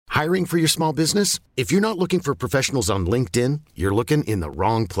Hiring for your small business? If you're not looking for professionals on LinkedIn, you're looking in the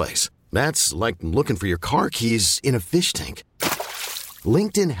wrong place. That's like looking for your car keys in a fish tank.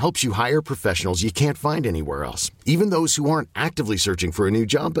 LinkedIn helps you hire professionals you can't find anywhere else, even those who aren't actively searching for a new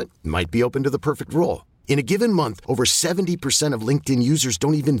job but might be open to the perfect role. In a given month, over 70% of LinkedIn users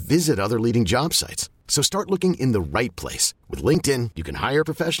don't even visit other leading job sites. So start looking in the right place. With LinkedIn, you can hire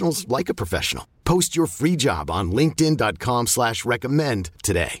professionals like a professional. Post your free job on linkedin.com/recommend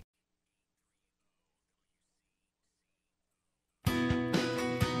today.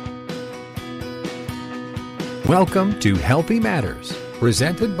 Welcome to Healthy Matters,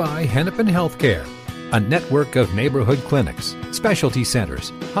 presented by Hennepin Healthcare, a network of neighborhood clinics, specialty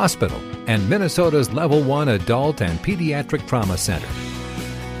centers, hospital, and Minnesota's Level 1 Adult and Pediatric Trauma Center.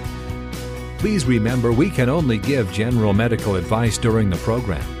 Please remember we can only give general medical advice during the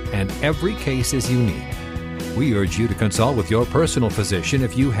program, and every case is unique. We urge you to consult with your personal physician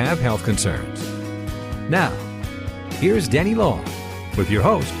if you have health concerns. Now, here's Denny Law with your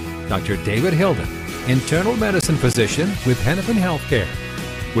host, Dr. David Hilden, internal medicine physician with Hennepin Healthcare,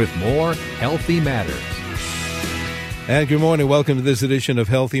 with more Healthy Matters. And good morning. Welcome to this edition of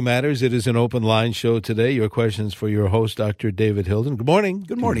Healthy Matters. It is an open line show today. Your questions for your host, Dr. David Hilden. Good morning.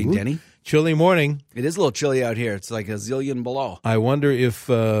 Good morning, Denny. Chilly morning. It is a little chilly out here. It's like a zillion below. I wonder if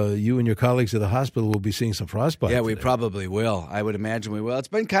you and your colleagues at the hospital will be seeing some frostbite. Yeah, today. we probably will. I would imagine we will. It's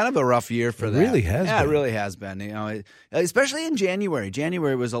been kind of a rough year for that. It really has been. Yeah, it really has been. You know, especially in January.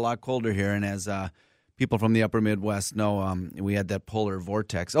 January was a lot colder here, and as people from the upper Midwest know, we had that polar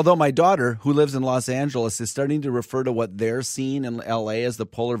vortex. Although my daughter, who lives in Los Angeles, is starting to refer to what they're seeing in L.A. as the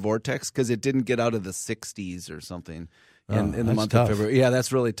polar vortex because it didn't get out of the 60s or something in the month of February. Yeah,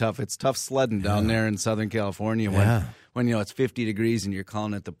 that's really tough. It's tough sledding down there in Southern California when you know it's 50 degrees and you're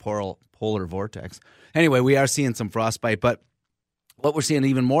calling it the polar vortex. Anyway, we are seeing some frostbite, but what we're seeing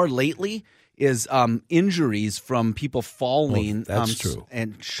even more lately is injuries from people falling true.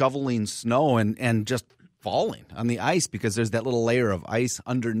 And shoveling snow and just falling on the ice because there's that little layer of ice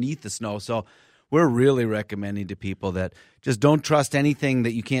underneath the snow. So we're really recommending to people that just don't trust anything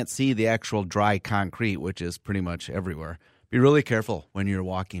that you can't see the actual dry concrete, which is pretty much everywhere. Be really careful when you're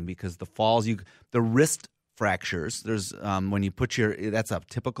walking because the falls, the wrist fractures, there's when you put that's a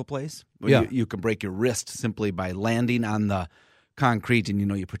typical place. You can break your wrist simply by landing on the concrete, and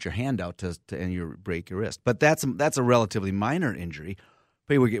you put your hand out and you break your wrist. But that's a relatively minor injury.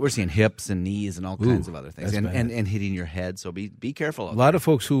 But we're seeing hips and knees and all kinds of other things, and hitting your head. So be careful. A lot of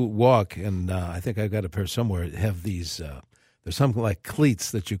folks who walk, and I think I got a pair somewhere, have these. There's something like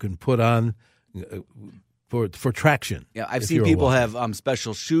cleats that you can put on for traction. Yeah, I've seen people have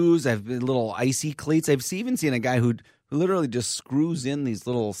special shoes. I've little icy cleats. I've even seen a guy who literally just screws in these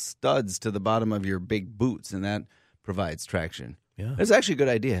little studs to the bottom of your big boots, and that provides traction. Yeah, it's actually a good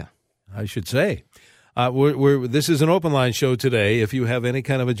idea, I should say. This is an open line show today. If you have any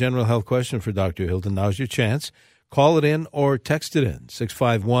kind of a general health question for Dr. Hilden, now's your chance. Call it in or text it in.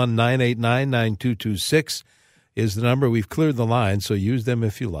 651-989-9226 is the number. We've cleared the line, so use them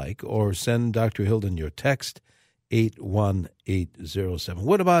if you like, or send Dr. Hilden your text, 81807.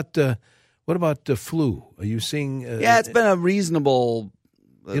 What about the flu? Are you seeing? Yeah, it's been a reasonable.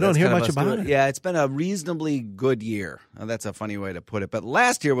 You don't hear much about it? Yeah, it's been a reasonably good year. Now, that's a funny way to put it. But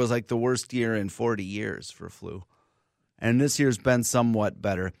last year was like the worst year in 40 years for flu. And this year's been somewhat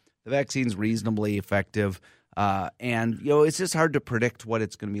better. The vaccine's reasonably effective. And it's just hard to predict what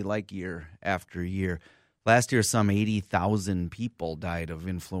it's going to be like year after year. Last year, some 80,000 people died of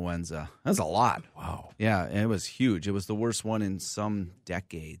influenza. That's a lot. Wow. Yeah, and it was huge. It was the worst one in some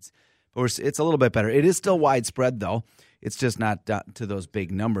decades. But it's a little bit better. It is still widespread, though. It's just not to those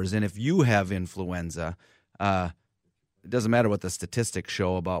big numbers. And if you have influenza, it doesn't matter what the statistics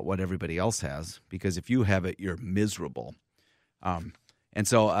show about what everybody else has, because if you have it, you're miserable. And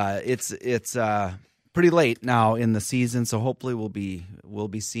so it's pretty late now in the season, so hopefully we'll be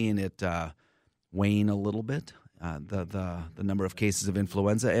seeing it wane a little bit, the number of cases of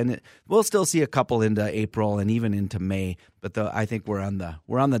influenza, and we'll still see a couple into April and even into May. But I think we're on the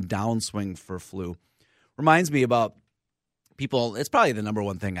downswing for flu. Reminds me about people. It's probably the number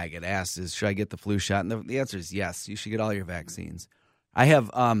one thing I get asked is, should I get the flu shot? And the answer is yes. You should get all your vaccines. I have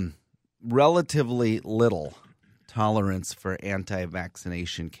relatively little tolerance for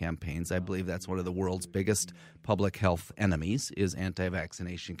anti-vaccination campaigns. I believe that's one of the world's biggest public health enemies is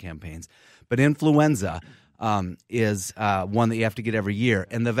anti-vaccination campaigns. But influenza is one that you have to get every year.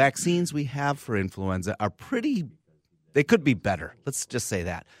 And the vaccines we have for influenza are they could be better. Let's just say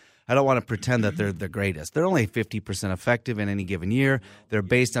that. I don't want to pretend that they're the greatest. They're only 50% effective in any given year. They're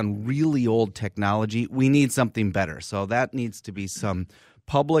based on really old technology. We need something better. So that needs to be some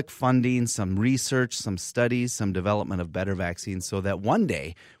public funding, some research, some studies, some development of better vaccines so that one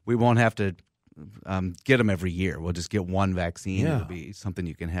day we won't have to get them every year. We'll just get one vaccine. Yeah. It'll be something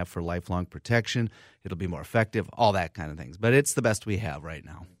you can have for lifelong protection. It'll be more effective, all that kind of things. But it's the best we have right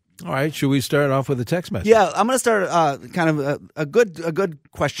now. All right. Should we start off with a text message? Yeah, I'm going to start kind of a good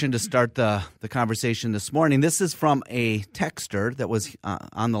question to start the conversation this morning. This is from a texter that was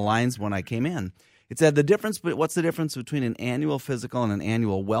on the lines when I came in. It said, what's the difference between an annual physical and an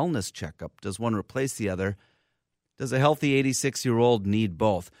annual wellness checkup? Does one replace the other? Does a healthy 86-year-old need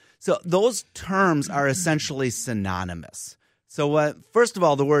both? So those terms are essentially synonymous. So first of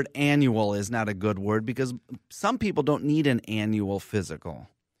all, the word annual is not a good word because some people don't need an annual physical.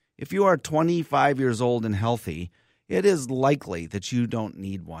 If you are 25 years old and healthy, it is likely that you don't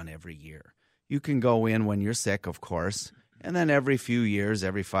need one every year. You can go in when you're sick, of course, and then every few years,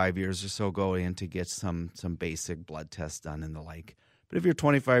 every 5 years or so, go in to get some basic blood tests done and the like. But if you're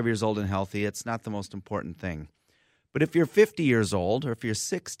 25 years old and healthy, it's not the most important thing. But if you're 50 years old or if you're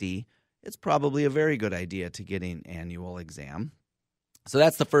 60, it's probably a very good idea to get an annual exam. So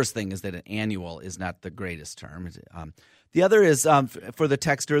that's the first thing, is that an annual is not the greatest term. The other is, for the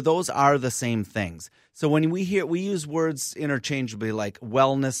texter, those are the same things. So when we use words interchangeably like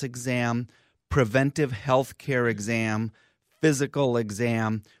wellness exam, preventive health care exam, physical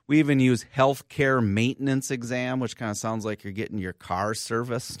exam. We even use health care maintenance exam, which kind of sounds like you're getting your car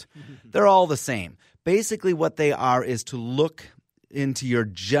serviced. They're all the same. Basically what they are is to look into your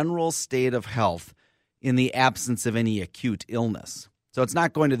general state of health in the absence of any acute illness. So it's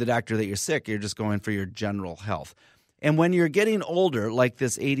not going to the doctor that you're sick. You're just going for your general health. And when you're getting older, like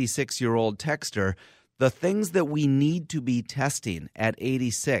this 86-year-old texter, the things that we need to be testing at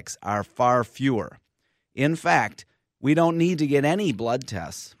 86 are far fewer. In fact, we don't need to get any blood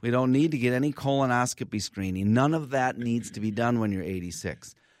tests. We don't need to get any colonoscopy screening. None of that needs to be done when you're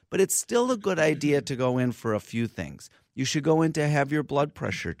 86. But it's still a good idea to go in for a few things. You should go in to have your blood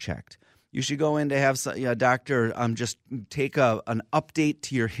pressure checked. You should go in to have a doctor just take an update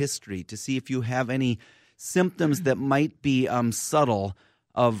to your history to see if you have any symptoms that might be subtle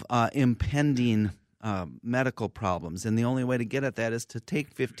of impending medical problems. And the only way to get at that is to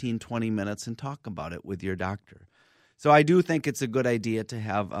take 15, 20 minutes and talk about it with your doctor. So I do think it's a good idea to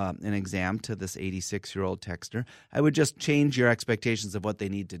have an exam to this 86-year-old texter. I would just change your expectations of what they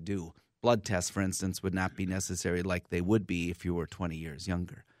need to do. Blood tests, for instance, would not be necessary like they would be if you were 20 years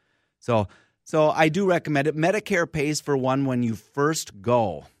younger. So I do recommend it. Medicare pays for one when you first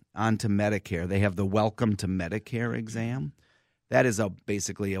go onto Medicare. They have the Welcome to Medicare exam. That is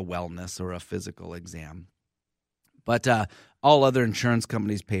basically a wellness or a physical exam. But all other insurance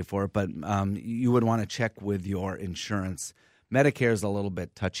companies pay for it, but you would want to check with your insurance. Medicare is a little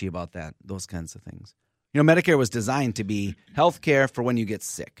bit touchy about that, those kinds of things. You know, Medicare was designed to be health care for when you get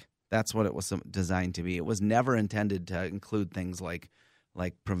sick. That's what it was designed to be. It was never intended to include things like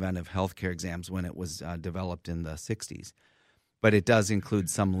preventive health care exams when it was developed in the 60s. But it does include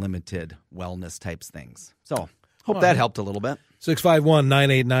some limited wellness types things. So hope that helped a little bit.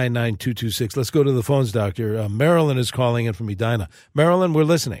 651-989-9226. Let's go to the phones, Doctor. Marilyn is calling in from Edina. Marilyn, we're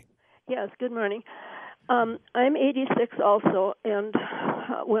listening. Yes, good morning. I'm 86 also, and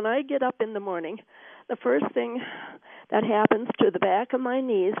when I get up in the morning, the first thing that happens to the back of my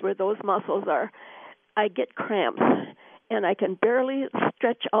knees, where those muscles are, I get cramps, and I can barely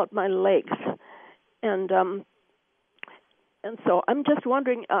stretch out my legs. And so I'm just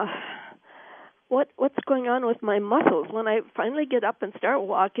wondering what's going on with my muscles. When I finally get up and start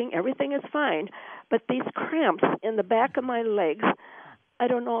walking, everything is fine. But these cramps in the back of my legs, I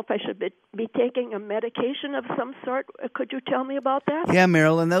don't know if I should be taking a medication of some sort. Could you tell me about that? Yeah,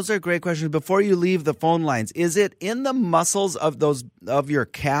 Marilyn, those are great questions. Before you leave the phone lines, is it in the muscles of your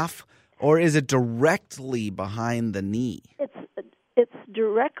calf, or is it directly behind the knee? It's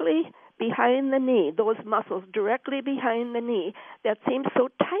directly behind the knee, those muscles directly behind the knee that seem so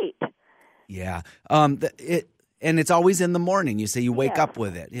tight. Yeah. And it's always in the morning. You say you wake up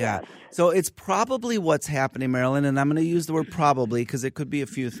with it. Yeah. Yes. So it's probably what's happening, Marilyn, and I'm going to use the word probably because it could be a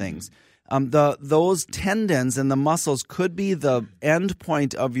few things. Those tendons and the muscles could be the end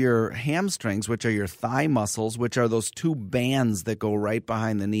point of your hamstrings, which are your thigh muscles, which are those two bands that go right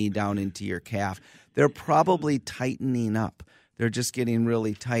behind the knee down into your calf. They're probably tightening up. They're just getting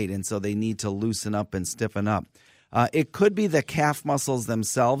really tight, and so they need to loosen up and stiffen up. It could be the calf muscles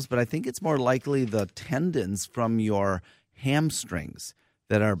themselves, but I think it's more likely the tendons from your hamstrings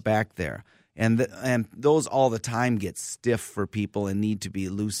that are back there. And those all the time get stiff for people and need to be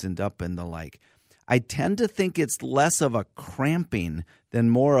loosened up and the like. I tend to think it's less of a cramping than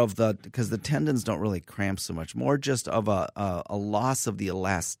more of because the tendons don't really cramp so much, more just of a loss of the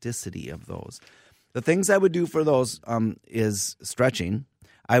elasticity of those. The things I would do for those is stretching.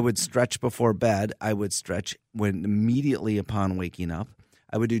 I would stretch before bed. I would stretch immediately upon waking up.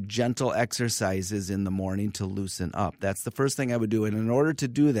 I would do gentle exercises in the morning to loosen up. That's the first thing I would do. And in order to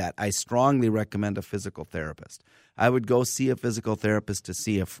do that, I strongly recommend a physical therapist. I would go see a physical therapist to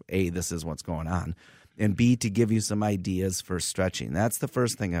see if, A, this is what's going on, and B, to give you some ideas for stretching. That's the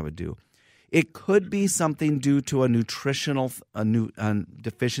first thing I would do. It could be something due to a nutritional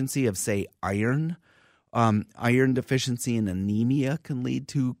deficiency of, say, iron. Iron deficiency and anemia can lead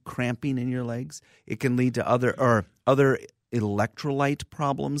to cramping in your legs. It can lead to other electrolyte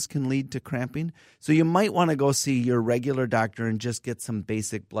problems can lead to cramping. So you might want to go see your regular doctor and just get some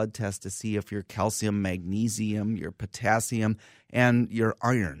basic blood tests to see if your calcium, magnesium, your potassium, and your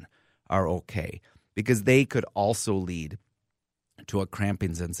iron are okay, because they could also lead to a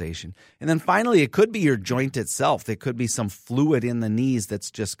cramping sensation. And then finally, it could be your joint itself. There could be some fluid in the knees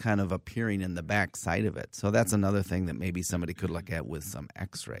that's just kind of appearing in the back side of it. So that's another thing that maybe somebody could look at with some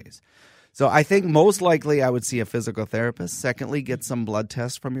x-rays. So I think most likely I would see a physical therapist. Secondly, get some blood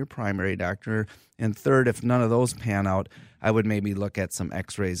tests from your primary doctor. And third, if none of those pan out, I would maybe look at some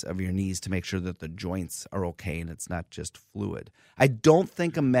x-rays of your knees to make sure that the joints are okay and it's not just fluid. I don't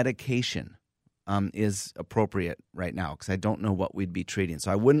think a medication is appropriate right now because I don't know what we'd be treating.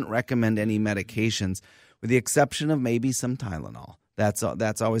 So I wouldn't recommend any medications with the exception of maybe some Tylenol.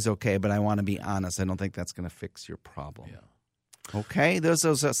 That's always okay, but I want to be honest. I don't think that's going to fix your problem. Yeah. Okay, those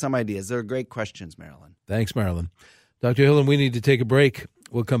are some ideas. They're great questions, Marilyn. Thanks, Marilyn. Dr. Hilden, we need to take a break.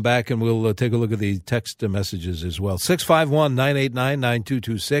 We'll come back and we'll take a look at the text messages as well.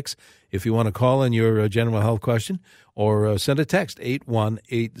 651-989-9226 if you want to call in your general health question, or send a text,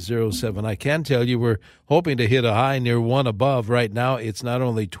 81807. I can tell you we're hoping to hit a high near 1 above. Right now, it's not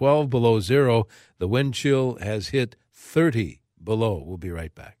only 12 below zero, the wind chill has hit 30 below. We'll be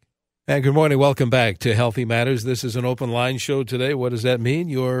right back. And good morning. Welcome back to Healthy Matters. This is an open line show today. What does that mean?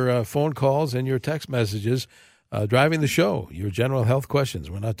 Your phone calls and your text messages driving the show, your general health questions.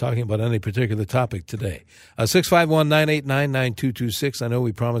 We're not talking about any particular topic today. 651-989-9226. I know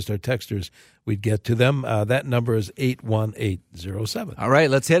we promised our texters we'd get to them. That number is 81807. All right,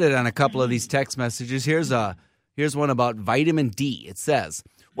 let's hit it on a couple of these text messages. Here's one about vitamin D. It says,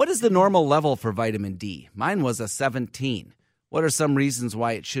 what is the normal level for vitamin D? Mine was a 17. What are some reasons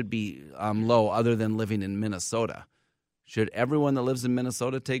why it should be low other than living in Minnesota? Should everyone that lives in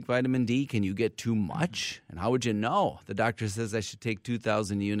Minnesota take vitamin D? Can you get too much? And how would you know? The doctor says I should take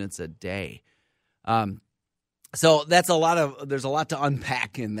 2,000 units a day. So there's a lot to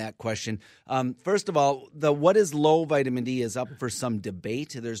unpack in that question. First of all, what is low vitamin D is up for some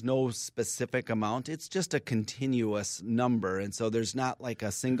debate. There's no specific amount. It's just a continuous number. And so there's not like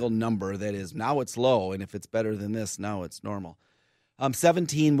a single number that is now it's low, and if it's better than this, now it's normal.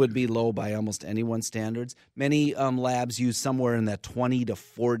 17 would be low by almost anyone's standards. Many labs use somewhere in that 20 to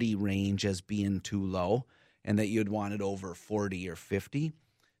 40 range as being too low, and that you'd want it over 40 or 50.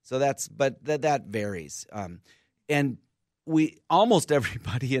 So that varies. And almost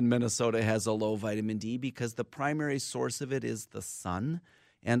everybody in Minnesota has a low vitamin D because the primary source of it is the sun.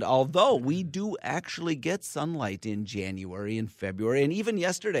 And although we do actually get sunlight in January and February, and even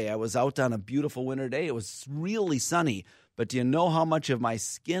yesterday I was out on a beautiful winter day. It was really sunny. But do you know how much of my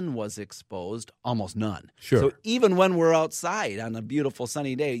skin was exposed? Almost none. Sure. So even when we're outside on a beautiful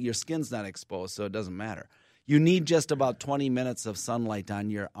sunny day, your skin's not exposed, so it doesn't matter. You need just about 20 minutes of sunlight on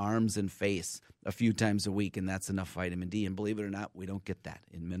your arms and face a few times a week, and that's enough vitamin D. And believe it or not, we don't get that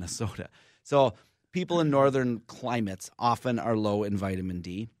in Minnesota. So people in northern climates often are low in vitamin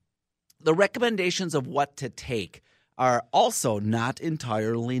D. The recommendations of what to take are also not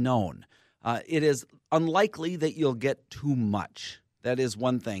entirely known. It is unlikely that you'll get too much. That is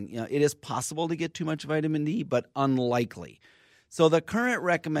one thing. It is possible to get too much vitamin D, but unlikely. So the current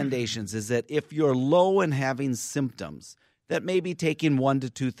recommendations is that if you're low and having symptoms, that maybe taking 1,000 to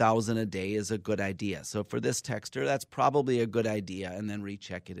 2,000 a day is a good idea. So for this texter, that's probably a good idea, and then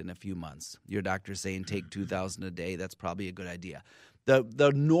recheck it in a few months. Your doctor's saying take 2,000 a day. That's probably a good idea.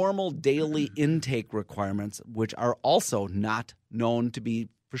 The normal daily intake requirements, which are also not known to be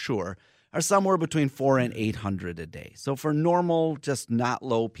for sure, are somewhere between 400 and 800 a day. So for normal, just not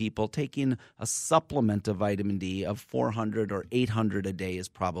low people, taking a supplement of vitamin D of 400 or 800 a day is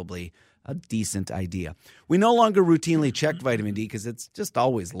probably a decent idea. We no longer routinely check vitamin D because it's just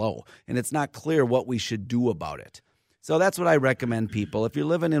always low, and it's not clear what we should do about it. So that's what I recommend people. If you're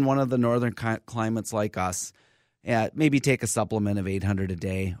living in one of the northern climates like us, maybe take a supplement of 800 a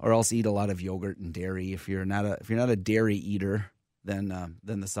day, or else eat a lot of yogurt and dairy. If you're not a dairy eater, then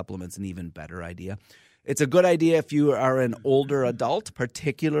the supplement's an even better idea. It's a good idea if you are an older adult,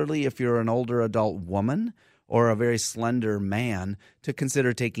 particularly if you're an older adult woman or a very slender man, to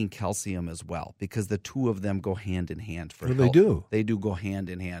consider taking calcium as well, because the two of them go hand in hand for health. They do. They do go hand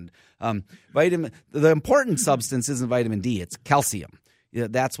in hand. The important substance isn't vitamin D; it's calcium.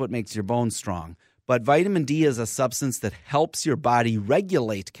 That's what makes your bones strong. But vitamin D is a substance that helps your body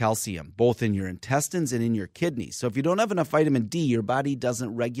regulate calcium, both in your intestines and in your kidneys. So if you don't have enough vitamin D, your body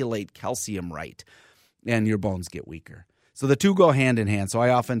doesn't regulate calcium right, and your bones get weaker. So the two go hand in hand. So I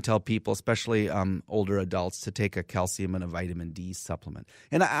often tell people, especially older adults, to take a calcium and a vitamin D supplement.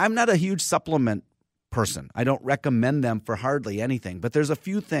 And I'm not a huge supplement person. I don't recommend them for hardly anything, but there's a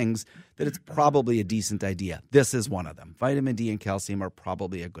few things that it's probably a decent idea. This is one of them. Vitamin D and calcium are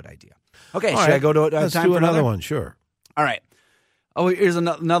probably a good idea. Okay, I go to Let's time do for another one, sure. All right. Oh, here's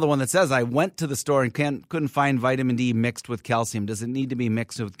another one that says, I went to the store and couldn't find vitamin D mixed with calcium. Does it need to be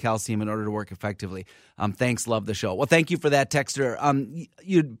mixed with calcium in order to work effectively? Thanks, love the show. Well, thank you for that, texter.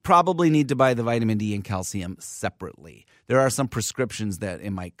 You'd probably need to buy the vitamin D and calcium separately. There are some prescriptions that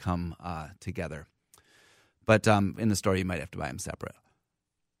it might come together. But in the store, you might have to buy them separate.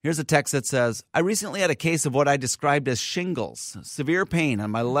 Here's a text that says, I recently had a case of what I described as shingles, severe pain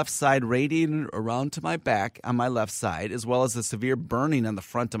on my left side radiating around to my back on my left side, as well as a severe burning on the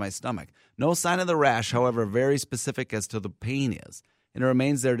front of my stomach. No sign of the rash, however, very specific as to the pain is. And it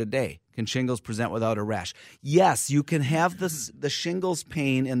remains there today. Can shingles present without a rash? Yes, you can have the shingles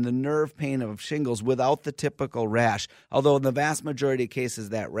pain and the nerve pain of shingles without the typical rash, although in the vast majority of cases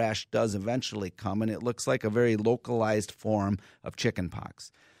that rash does eventually come, and it looks like a very localized form of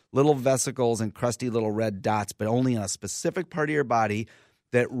chickenpox. Little vesicles and crusty little red dots, but only on a specific part of your body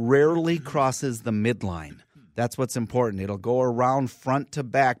that rarely crosses the midline. That's what's important. It'll go around front to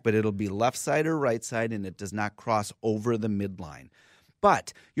back, but it'll be left side or right side, and it does not cross over the midline.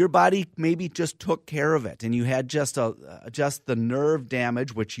 But your body maybe just took care of it, and you had just the nerve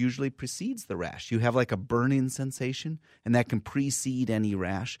damage, which usually precedes the rash. You have like a burning sensation, and that can precede any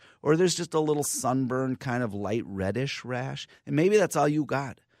rash. Or there's just a little sunburn, kind of light reddish rash, and maybe that's all you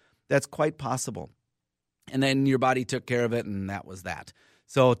got. That's quite possible. And then your body took care of it, and that was that.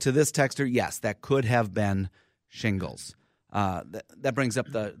 So to this texter, yes, that could have been shingles. That brings up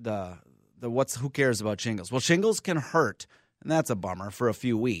the who cares about shingles? Well, shingles can hurt, and that's a bummer for a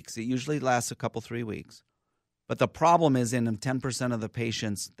few weeks. It usually lasts a couple, 3 weeks. But the problem is in 10% of the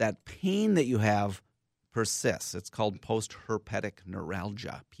patients, that pain that you have persists. It's called post-herpetic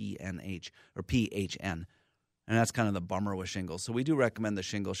neuralgia, PNH or PHN. And that's kind of the bummer with shingles. So we do recommend the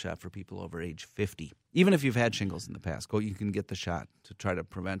shingle shot for people over age 50. Even if you've had shingles in the past, you can get the shot to try to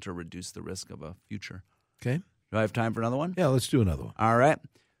prevent or reduce the risk of a future. Okay. Do I have time for another one? Yeah, let's do another one. All right.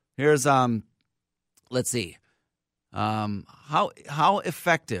 Here's let's see. How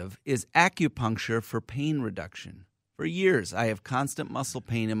effective is acupuncture for pain reduction? For years, I have constant muscle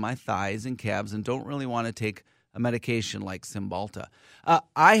pain in my thighs and calves and don't really want to take a medication like Cymbalta.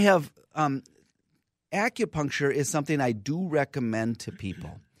 I have acupuncture is something I do recommend to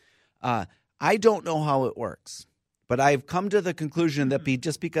people. I don't know how it works, but I've come to the conclusion that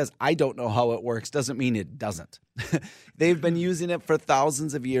just because I don't know how it works doesn't mean it doesn't. They've been using it for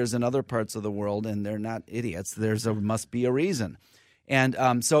thousands of years in other parts of the world, and they're not idiots. Must be a reason. And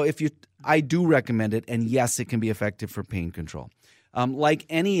so I do recommend it, and yes, it can be effective for pain control. Like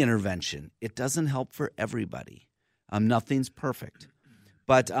any intervention, it doesn't help for everybody. Nothing's perfect.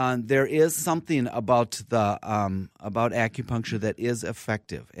 But there is something about about acupuncture that is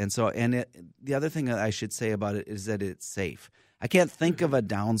effective, the other thing that I should say about it is that it's safe. I can't think of a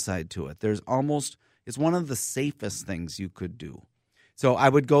downside to it. It's one of the safest things you could do. So I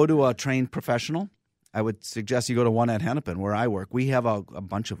would go to a trained professional. I would suggest you go to one at Hennepin where I work. We have a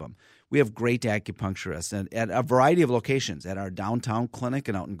bunch of them. We have great acupuncturists at a variety of locations, at our downtown clinic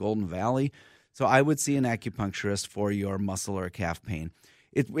and out in Golden Valley. So I would see an acupuncturist for your muscle or calf pain.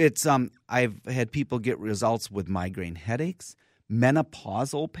 I've had people get results with migraine headaches,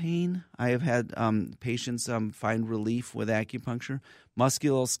 menopausal pain. I have had patients find relief with acupuncture,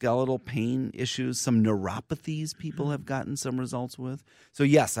 musculoskeletal pain issues, some neuropathies people have gotten some results with. So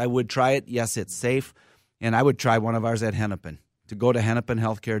yes, I would try it. Yes, it's safe. And I would try one of ours at Hennepin. To go to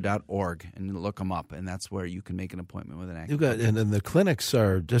hennepinhealthcare.org and look them up, and that's where you can make an appointment with an acupuncturist. And the clinics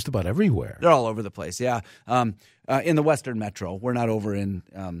are just about everywhere. They're all over the place, yeah. In the Western Metro. We're not over in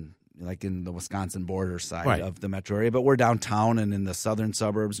like in the Wisconsin border side of the metro area, but we're downtown and in the southern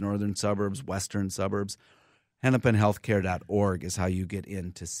suburbs, northern suburbs, western suburbs. Hennepinhealthcare.org is how you get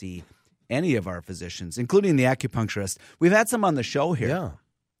in to see any of our physicians, including the acupuncturist. We've had some on the show here. Yeah.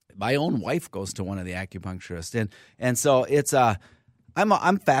 My own wife goes to one of the acupuncturists, and so it's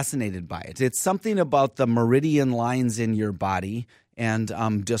I'm fascinated by it. It's something about the meridian lines in your body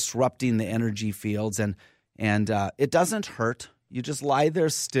and disrupting the energy fields, and it doesn't hurt. You just lie there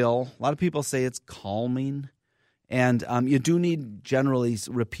still. A lot of people say it's calming, and you do need generally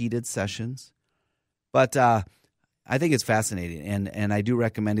repeated sessions, but I think it's fascinating, and I do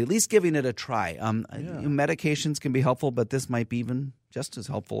recommend at least giving it a try. Medications can be helpful, but this might be even just as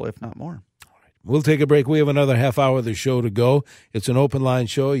helpful, if not more. We'll take a break. We have another half hour of the show to go. It's an open line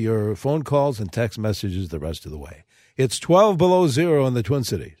show. Your phone calls and text messages the rest of the way. It's 12 below zero in the Twin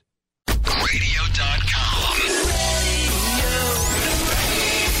Cities. Radio.com.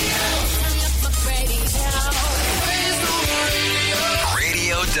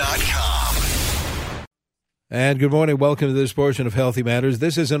 Radio.com. And good morning. Welcome to this portion of Healthy Matters.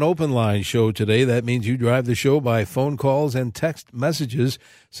 This is an open line show today. That means you drive the show by phone calls and text messages,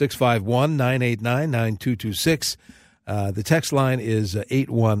 651-989-9226. The text line is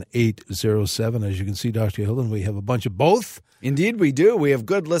 81807. As you can see, Dr. Hilden, we have a bunch of both. Indeed, we do. We have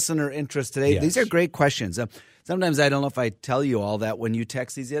good listener interest today. Yes. These are great questions. Sometimes I don't know if I tell you all that when you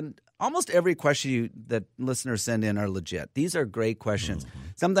text these in. Almost every question that listeners send in are legit. These are great questions. Mm-hmm.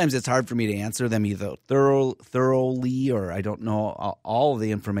 Sometimes it's hard for me to answer them either thoroughly or I don't know all of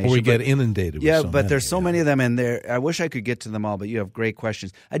the information. Or we get inundated with so but many. There's so many of them in there. I wish I could get to them all, but you have great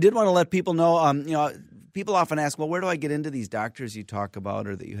questions. I did want to let people know, people often ask, well, where do I get into these doctors you talk about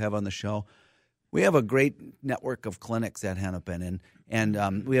or that you have on the show? We have a great network of clinics at Hennepin,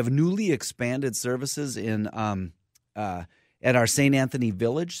 and we have newly expanded services in at our St. Anthony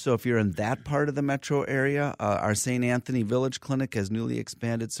Village. So if you're in that part of the metro area, our St. Anthony Village Clinic has newly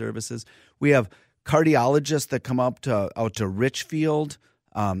expanded services. We have cardiologists that come out to Richfield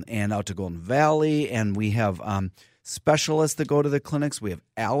and out to Golden Valley, and we have specialists that go to the clinics. We have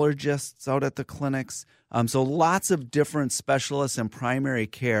allergists out at the clinics. So lots of different specialists in primary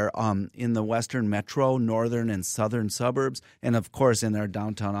care in the western metro, northern and southern suburbs, and of course in our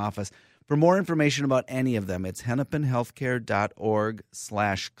downtown office. For more information about any of them, it's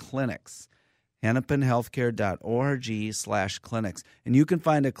hennepinhealthcare.org/clinics. hennepinhealthcare.org/clinics. And you can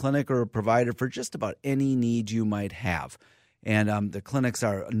find a clinic or a provider for just about any need you might have. And the clinics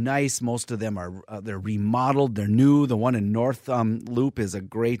are nice. Most of them are they're remodeled. They're new. The one in North Loop is a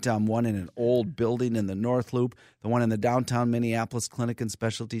great one in an old building in the North Loop. The one in the downtown Minneapolis Clinic and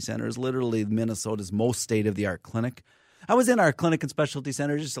Specialty Center is literally Minnesota's most state-of-the-art clinic. I was in our clinic and specialty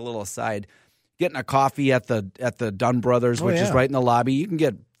center, just a little aside, getting a coffee at the Dunn Brothers, which is right in the lobby. You can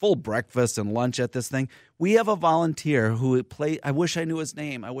get full breakfast and lunch at this thing. We have a volunteer who I wish I knew his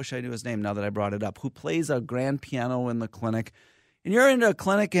name. Now that I brought it up, who plays a grand piano in the clinic. And you're in a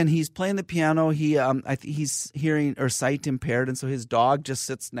clinic and he's playing the piano. He's hearing or sight impaired, and so his dog just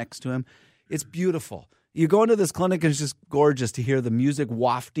sits next to him. It's beautiful. You go into this clinic and it's just gorgeous to hear the music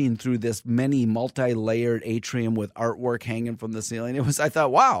wafting through this many multi-layered atrium with artwork hanging from the ceiling. I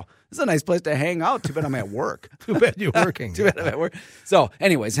thought, wow, this is a nice place to hang out. Too bad I'm at work. Too bad you're working. Too bad I'm at work. So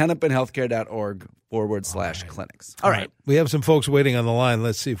anyways, hennepinhealthcare.org/clinics. All right. We have some folks waiting on the line.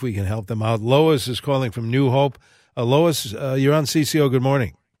 Let's see if we can help them out. Lois is calling from New Hope. Lois, you're on CCO. Good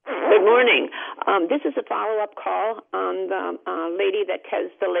morning. Good morning. This is a follow-up call on the lady that has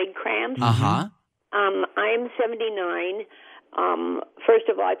the leg cramps. Uh-huh. I'm 79. First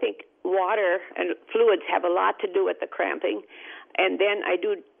of all, I think water and fluids have a lot to do with the cramping. And then I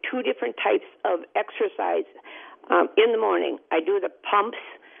do two different types of exercise. In the morning, I do the pumps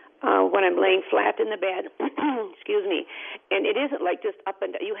when I'm laying flat in the bed. Excuse me. And it isn't like just up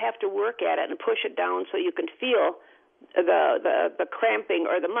and down. You have to work at it and push it down so you can feel the cramping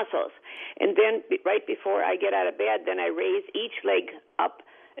or the muscles. And then right before I get out of bed, then I raise each leg up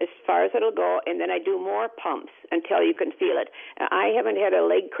as far as it'll go, and then I do more pumps until you can feel it. I haven't had a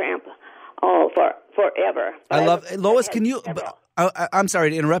leg cramp forever. I love Lois. Can you? I'm sorry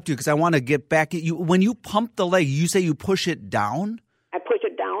to interrupt you because I want to get back at you. When you pump the leg, you say you push it down. I push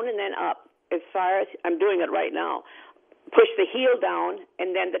it down and then up as far as I'm doing it right now. Push the heel down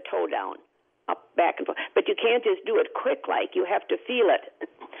and then the toe down, up, back and forth. But you can't just do it quick like. You have to feel it.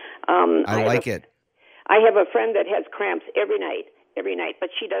 I like it. I have a friend that has cramps every night, but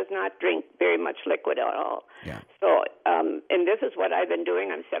she does not drink very much liquid at all. Yeah. So, and this is what I've been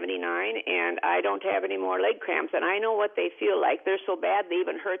doing. I'm 79, and I don't have any more leg cramps, and I know what they feel like. They're so bad they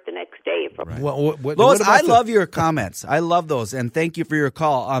even hurt the next day. Right. Lois, I love your comments. I love those, and thank you for your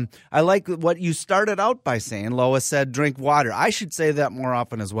call. I like what you started out by saying. Lois said, drink water. I should say that more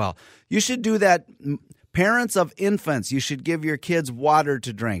often as well. You should do that. Parents of infants, you should give your kids water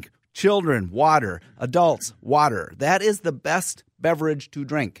to drink. Children, water. Adults, water. That is the best beverage to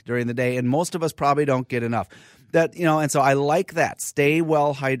drink during the day, and most of us probably don't get enough. And so I like that. Stay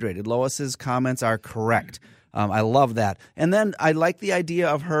well hydrated. Lois's comments are correct. I love that. And then I like the idea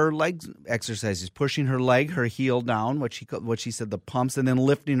of her leg exercises, pushing her leg, her heel down, what she said, the pumps, and then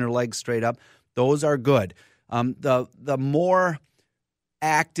lifting her legs straight up. Those are good. The more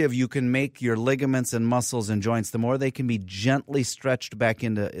active you can make your ligaments and muscles and joints, the more they can be gently stretched back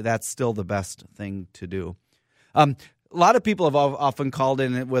into. That's still the best thing to do. A lot of people have often called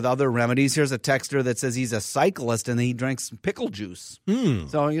in with other remedies. Here's a texter that says he's a cyclist and he drinks pickle juice.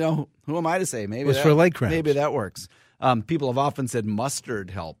 So, who am I to say? Maybe for leg cramps. Maybe that works. People have often said mustard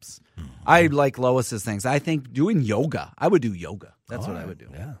helps. I like Lois's things. I think doing yoga. I would do yoga. That's what I would do.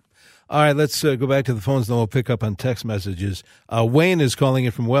 Yeah. All right, let's go back to the phones, then we'll pick up on text messages. Wayne is calling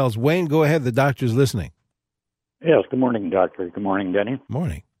in from Wells. Wayne, go ahead. The doctor's listening. Yes, good morning, doctor. Good morning, Denny.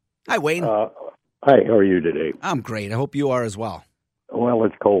 Morning. Hi, Wayne. Hi, how are you today? I'm great. I hope you are as well. Well,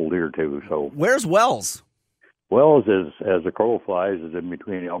 it's cold here, too. So where's Wells? Wells is, as the crow flies, is in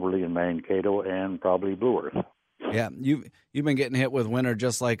between Elberly and Mankato and probably Blue Earth. Yeah, you've been getting hit with winter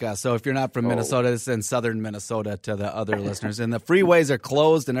just like us. So if you're not from Minnesota, it's in southern Minnesota to the other listeners. And the freeways are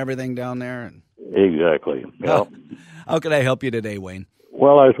closed and everything down there. Exactly. Yep. How can I help you today, Wayne?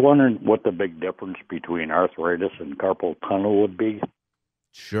 Well, I was wondering what the big difference between arthritis and carpal tunnel would be.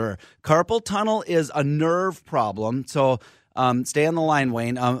 Sure. Carpal tunnel is a nerve problem. So stay on the line,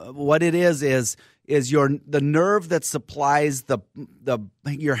 Wayne. What it is the nerve that supplies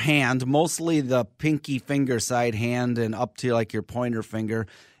your hand, mostly the pinky finger side hand and up to like your pointer finger.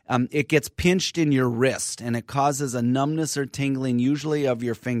 It gets pinched in your wrist and it causes a numbness or tingling, usually of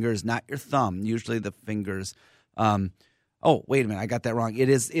your fingers, not your thumb, usually the fingers. Oh, wait a minute, I got that wrong.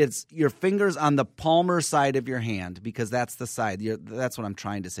 It's your fingers on the palmar side of your hand because that's the side. That's what I'm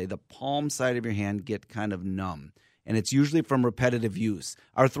trying to say. The palm side of your hand get kind of numb, and it's usually from repetitive use.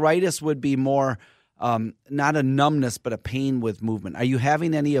 Arthritis would be more not a numbness, but a pain with movement. Are you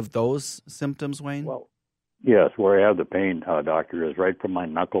having any of those symptoms, Wayne? Well, yes, where I have the pain, doctor, is right from my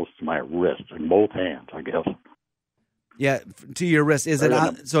knuckles to my wrist in both hands, I guess. Yeah, to your wrist. Is it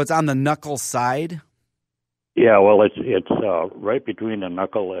on, so it's on the knuckle side? Yeah, well, it's right between the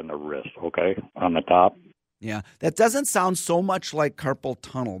knuckle and the wrist, okay, on the top. Yeah, that doesn't sound so much like carpal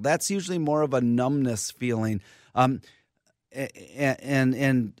tunnel. That's usually more of a numbness feeling. And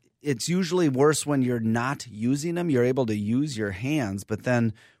it's usually worse when you're not using them. You're able to use your hands, but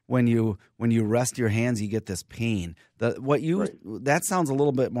then when you rest your hands, you get this pain. That sounds a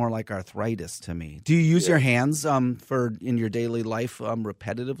little bit more like arthritis to me. Do you use your hands in your daily life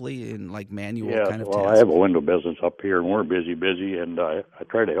repetitively in like manual kind of tasks? I have a window business up here, and we're busy, and I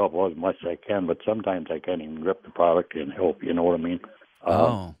try to help as much as I can, but sometimes I can't even grip the product and help. You know what I mean?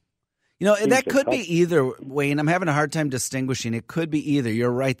 That could be either, Wayne. I'm having a hard time distinguishing. It could be either. You're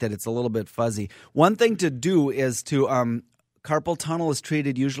right that it's a little bit fuzzy. One thing to do is to carpal tunnel is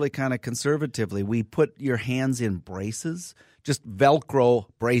treated usually kind of conservatively. We put your hands in braces, just Velcro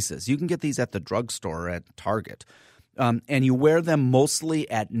braces. You can get these at the drugstore at Target, and you wear them mostly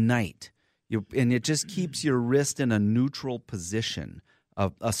at night. And it just keeps your wrist in a neutral position.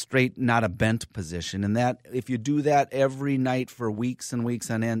 A straight, not a bent position. And that if you do that every night for weeks and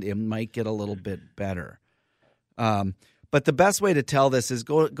weeks on end, it might get a little bit better. But the best way to tell this is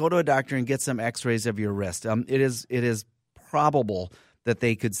go to a doctor and get some x-rays of your wrist. It is probable that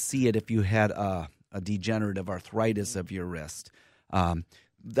they could see it if you had a degenerative arthritis of your wrist. The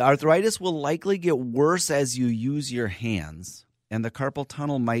arthritis will likely get worse as you use your hands. And the carpal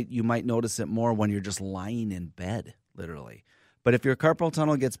tunnel you might notice it more when you're just lying in bed, literally. But if your carpal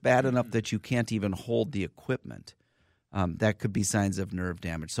tunnel gets bad enough that you can't even hold the equipment, that could be signs of nerve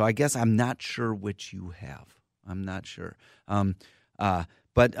damage. So I guess I'm not sure which you have. I'm not sure.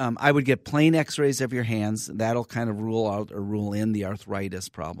 But I would get plain x-rays of your hands. That'll kind of rule out or rule in the arthritis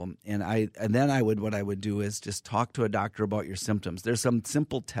problem. And then what I would do is just talk to a doctor about your symptoms. There's some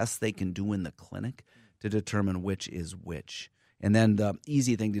simple tests they can do in the clinic to determine which is which. And then the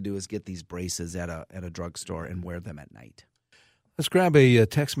easy thing to do is get these braces at a drugstore and wear them at night. Let's grab a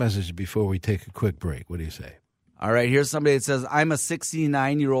text message before we take a quick break. What do you say? All right, here's somebody that says, I'm a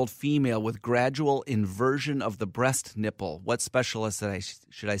 69-year-old female with gradual inversion of the breast nipple. What specialist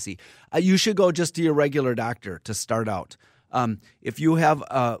should I see? You should go just to your regular doctor to start out. If you have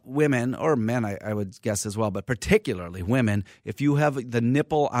women, or men I would guess as well, but particularly women, if you have the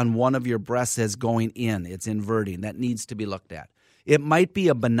nipple on one of your breasts is going in, it's inverting, that needs to be looked at. It might be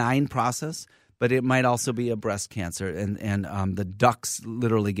a benign process, but it might also be a breast cancer, and the ducts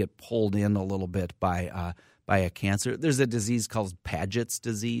literally get pulled in a little bit by by a cancer. There's a disease called Paget's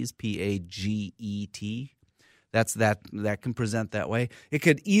disease, Paget. That can present that way. It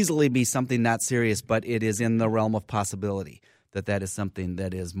could easily be something not serious, but it is in the realm of possibility that is something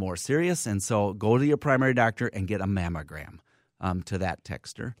that is more serious. And so go to your primary doctor and get a mammogram to that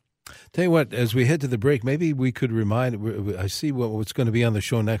texter. Tell you what, as we head to the break, maybe we could remind, I see what's going to be on the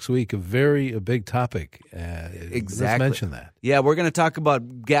show next week, a big topic. Exactly. Let's mention that. Yeah, we're going to talk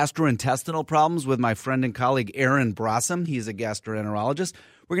about gastrointestinal problems with my friend and colleague Aaron Brossum. He's a gastroenterologist.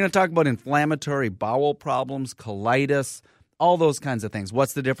 We're going to talk about inflammatory bowel problems, colitis, all those kinds of things.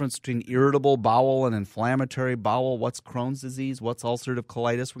 What's the difference between irritable bowel and inflammatory bowel? What's Crohn's disease? What's ulcerative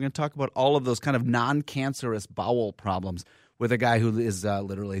colitis? We're going to talk about all of those kind of non-cancerous bowel problems with a guy who is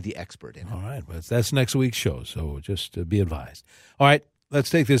literally the expert in it. All right. Well, that's next week's show, so just be advised. All right, let's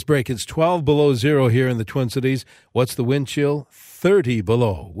take this break. It's 12 below zero here in the Twin Cities. What's the wind chill? 30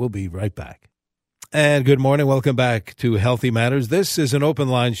 below. We'll be right back. And good morning. Welcome back to Healthy Matters. This is an open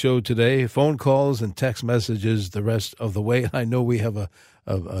line show today. Phone calls and text messages the rest of the way. I know we have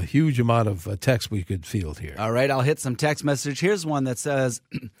a huge amount of text we could field here. All right, I'll hit some text message. Here's one that says,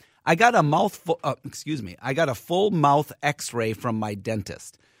 I got a full mouth x-ray from my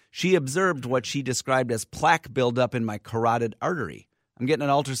dentist. She observed what she described as plaque buildup in my carotid artery. I'm getting an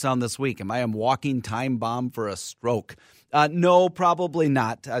ultrasound this week. Am I a walking time bomb for a stroke? No, probably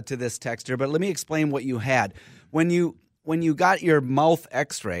not to this texter, but let me explain what you had. When you got your mouth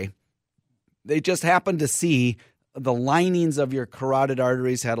x-ray, they just happened to see the linings of your carotid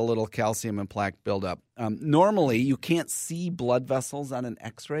arteries had a little calcium and plaque buildup. Normally, you can't see blood vessels on an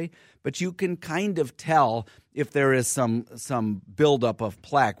x-ray, but you can kind of tell if there is some buildup of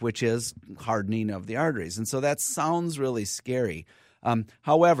plaque, which is hardening of the arteries. And so that sounds really scary.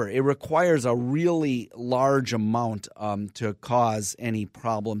 However, it requires a really large amount to cause any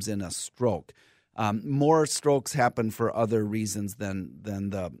problems in a stroke. More strokes happen for other reasons than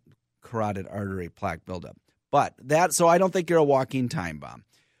the carotid artery plaque buildup. So I don't think you're a walking time bomb.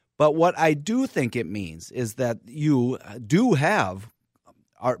 But what I do think it means is that you do have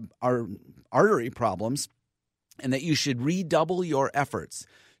artery problems, and that you should redouble your efforts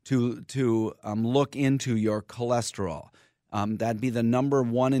to look into your cholesterol. That'd be the number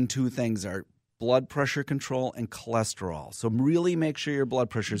 1 and 2 things are blood pressure control and cholesterol. So really make sure your blood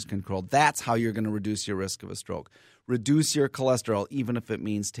pressure is controlled. That's how you're going to reduce your risk of a stroke. Reduce your cholesterol, even if it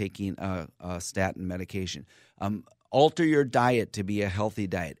means taking a statin medication. Alter your diet to be a healthy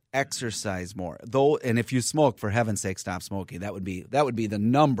diet. Exercise more. And if you smoke, for heaven's sake, stop smoking. That would be the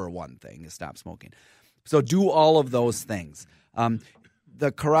number 1 thing, is stop smoking. So do all of those things.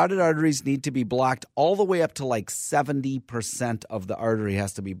 The carotid arteries need to be blocked all the way up to like 70% of the artery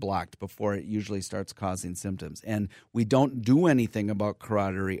has to be blocked before it usually starts causing symptoms. And we don't do anything about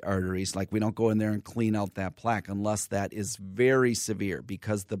carotid arteries, like we don't go in there and clean out that plaque unless that is very severe,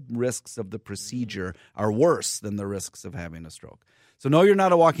 because the risks of the procedure are worse than the risks of having a stroke. So no, you're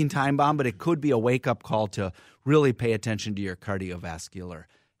not a walking time bomb, but it could be a wake-up call to really pay attention to your cardiovascular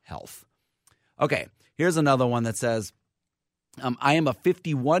health. Okay, here's another one that says, I am a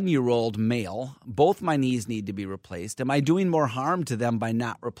 51-year-old male. Both my knees need to be replaced. Am I doing more harm to them by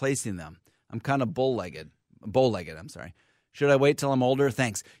not replacing them? I'm kind of bow-legged. Should I wait till I'm older?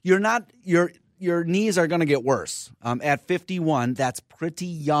 Thanks. You're not. Your knees are going to get worse. At 51, that's pretty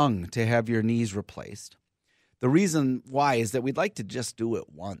young to have your knees replaced. The reason why is that we'd like to just do it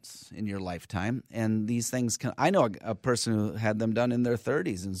once in your lifetime, and these things I know a person who had them done in their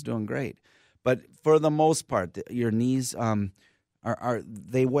 30s and is doing great. But for the most part, your knees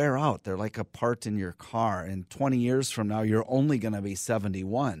they wear out. They're like a part in your car. And 20 years from now, you're only going to be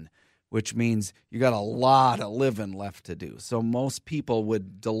 71, which means you got a lot of living left to do. So most people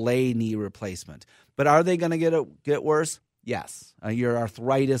would delay knee replacement. But are they going to get worse? Yes. Your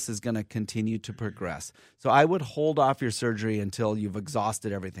arthritis is going to continue to progress. So I would hold off your surgery until you've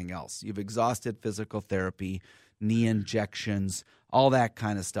exhausted everything else. You've exhausted physical therapy, knee injections, all that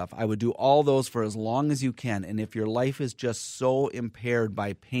kind of stuff. I would do all those for as long as you can. And if your life is just so impaired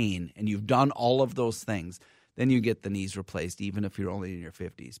by pain and you've done all of those things, then you get the knees replaced, even if you're only in your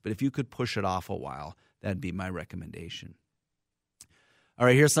 50s. But if you could push it off a while, that'd be my recommendation. All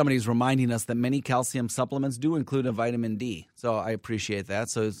right, here's somebody who's reminding us that many calcium supplements do include a vitamin D. So I appreciate that.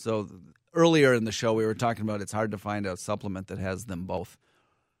 So earlier in the show, we were talking about it's hard to find a supplement that has them both.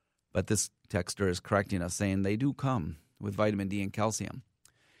 But this texter is correcting us, saying they do come with vitamin D and calcium.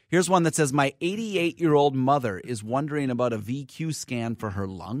 Here's one that says, my 88-year-old mother is wondering about a VQ scan for her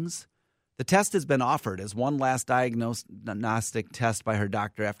lungs. The test has been offered as one last diagnostic test by her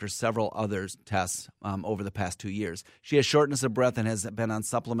doctor after several other tests over the past 2 years. She has shortness of breath and has been on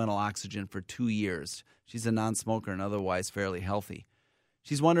supplemental oxygen for 2 years. She's a non-smoker and otherwise fairly healthy.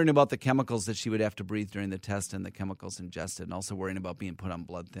 She's wondering about the chemicals that she would have to breathe during the test and the chemicals ingested, and also worrying about being put on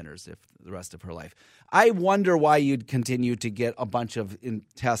blood thinners if the rest of her life. I wonder why you'd continue to get a bunch of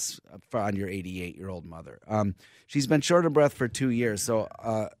tests on your 88-year-old mother. She's been short of breath for 2 years, so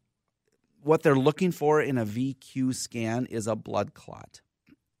what they're looking for in a VQ scan is a blood clot.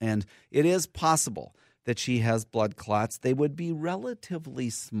 And it is possible that she has blood clots. They would be relatively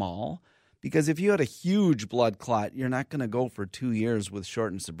small, because if you had a huge blood clot, you're not going to go for 2 years with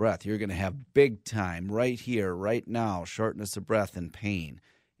shortness of breath. You're going to have big time right here, right now, shortness of breath and pain.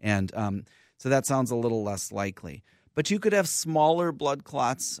 And so that sounds a little less likely. But you could have smaller blood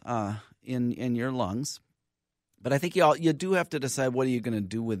clots in your lungs. But I think you do have to decide, what are you going to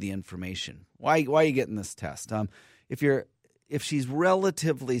do with the information? Why are you getting this test? If she's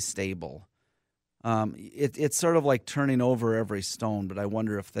relatively stable, it's sort of like turning over every stone, but I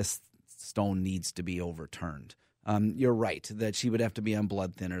wonder if this stone needs to be overturned. You're right that she would have to be on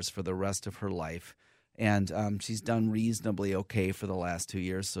blood thinners for the rest of her life, and she's done reasonably okay for the last 2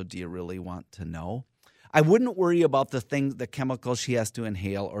 years, so do you really want to know? I wouldn't worry about the chemicals she has to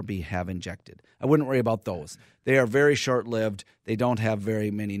inhale or have injected. I wouldn't worry about those. They are very short-lived. They don't have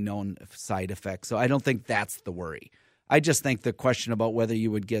very many known side effects, so I don't think that's the worry. I just think the question about whether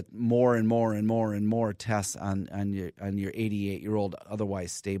you would get more and more and more and more tests on your 88-year-old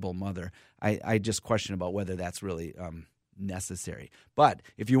otherwise stable mother, I just question about whether that's really necessary. But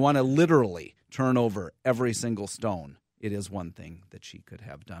if you want to literally turn over every single stone, it is one thing that she could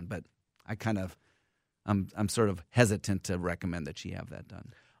have done. But I'm sort of hesitant to recommend that she have that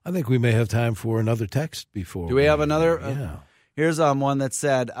done. I think we may have time for another text before. Do we have another? Yeah. Here's one that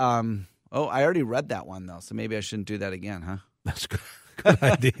said, I already read that one, though, so maybe I shouldn't do that again, huh? That's good. Good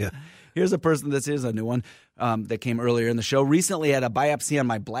idea. Here's a person, this is a new one that came earlier in the show. Recently had a biopsy on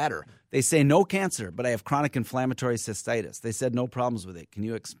my bladder. They say no cancer, but I have chronic inflammatory cystitis. They said no problems with it. Can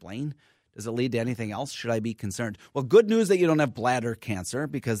you explain? Does it lead to anything else? Should I be concerned? Well, good news that you don't have bladder cancer,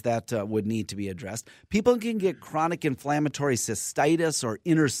 because that would need to be addressed. People can get chronic inflammatory cystitis or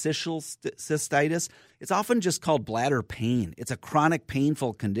interstitial cystitis. It's often just called bladder pain. It's a chronic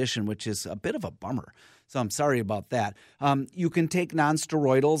painful condition, which is a bit of a bummer. So I'm sorry about that. You can take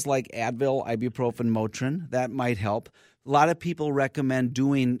nonsteroidals like Advil, ibuprofen, Motrin. That might help. A lot of people recommend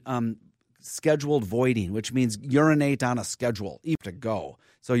doing scheduled voiding, which means urinate on a schedule, even to go.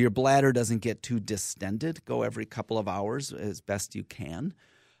 So your bladder doesn't get too distended. Go every couple of hours as best you can.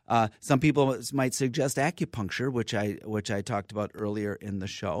 Some people might suggest acupuncture, which I talked about earlier in the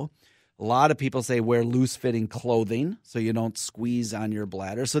show. A lot of people say wear loose-fitting clothing so you don't squeeze on your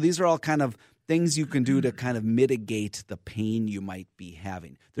bladder. So these are all kind of things you can do to kind of mitigate the pain you might be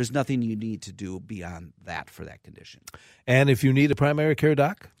having. There's nothing you need to do beyond that for that condition. And if you need a primary care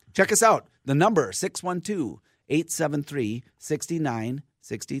doc? Check us out. The number,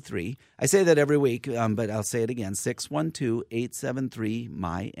 612-873-6963. I say that every week, but I'll say it again,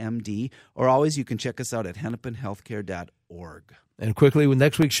 612-873-MyMD. Or always you can check us out at hennepinhealthcare.org. And quickly,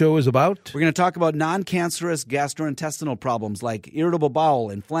 next week's show is about? We're going to talk about non-cancerous gastrointestinal problems like irritable bowel,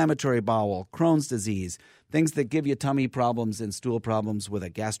 inflammatory bowel, Crohn's disease, things that give you tummy problems and stool problems with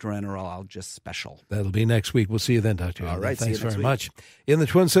a gastroenterologist special. That'll be next week. We'll see you then, Dr. All right. Thanks very much. In the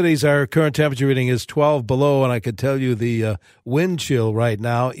Twin Cities, our current temperature reading is 12 below, and I could tell you the wind chill right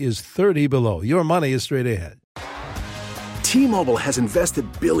now is 30 below. Your money is straight ahead. T-Mobile has invested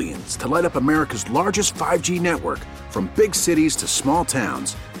billions to light up America's largest 5G network, from big cities to small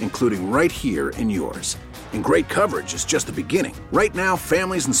towns, including right here in yours. And great coverage is just the beginning. Right now,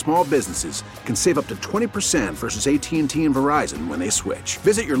 families and small businesses can save up to 20% versus AT&T and Verizon when they switch.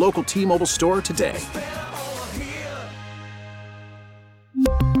 Visit your local T-Mobile store today.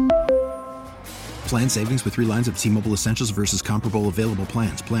 Plan savings with 3 lines of T-Mobile Essentials versus comparable available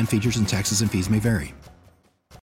plans. Plan features and taxes and fees may vary.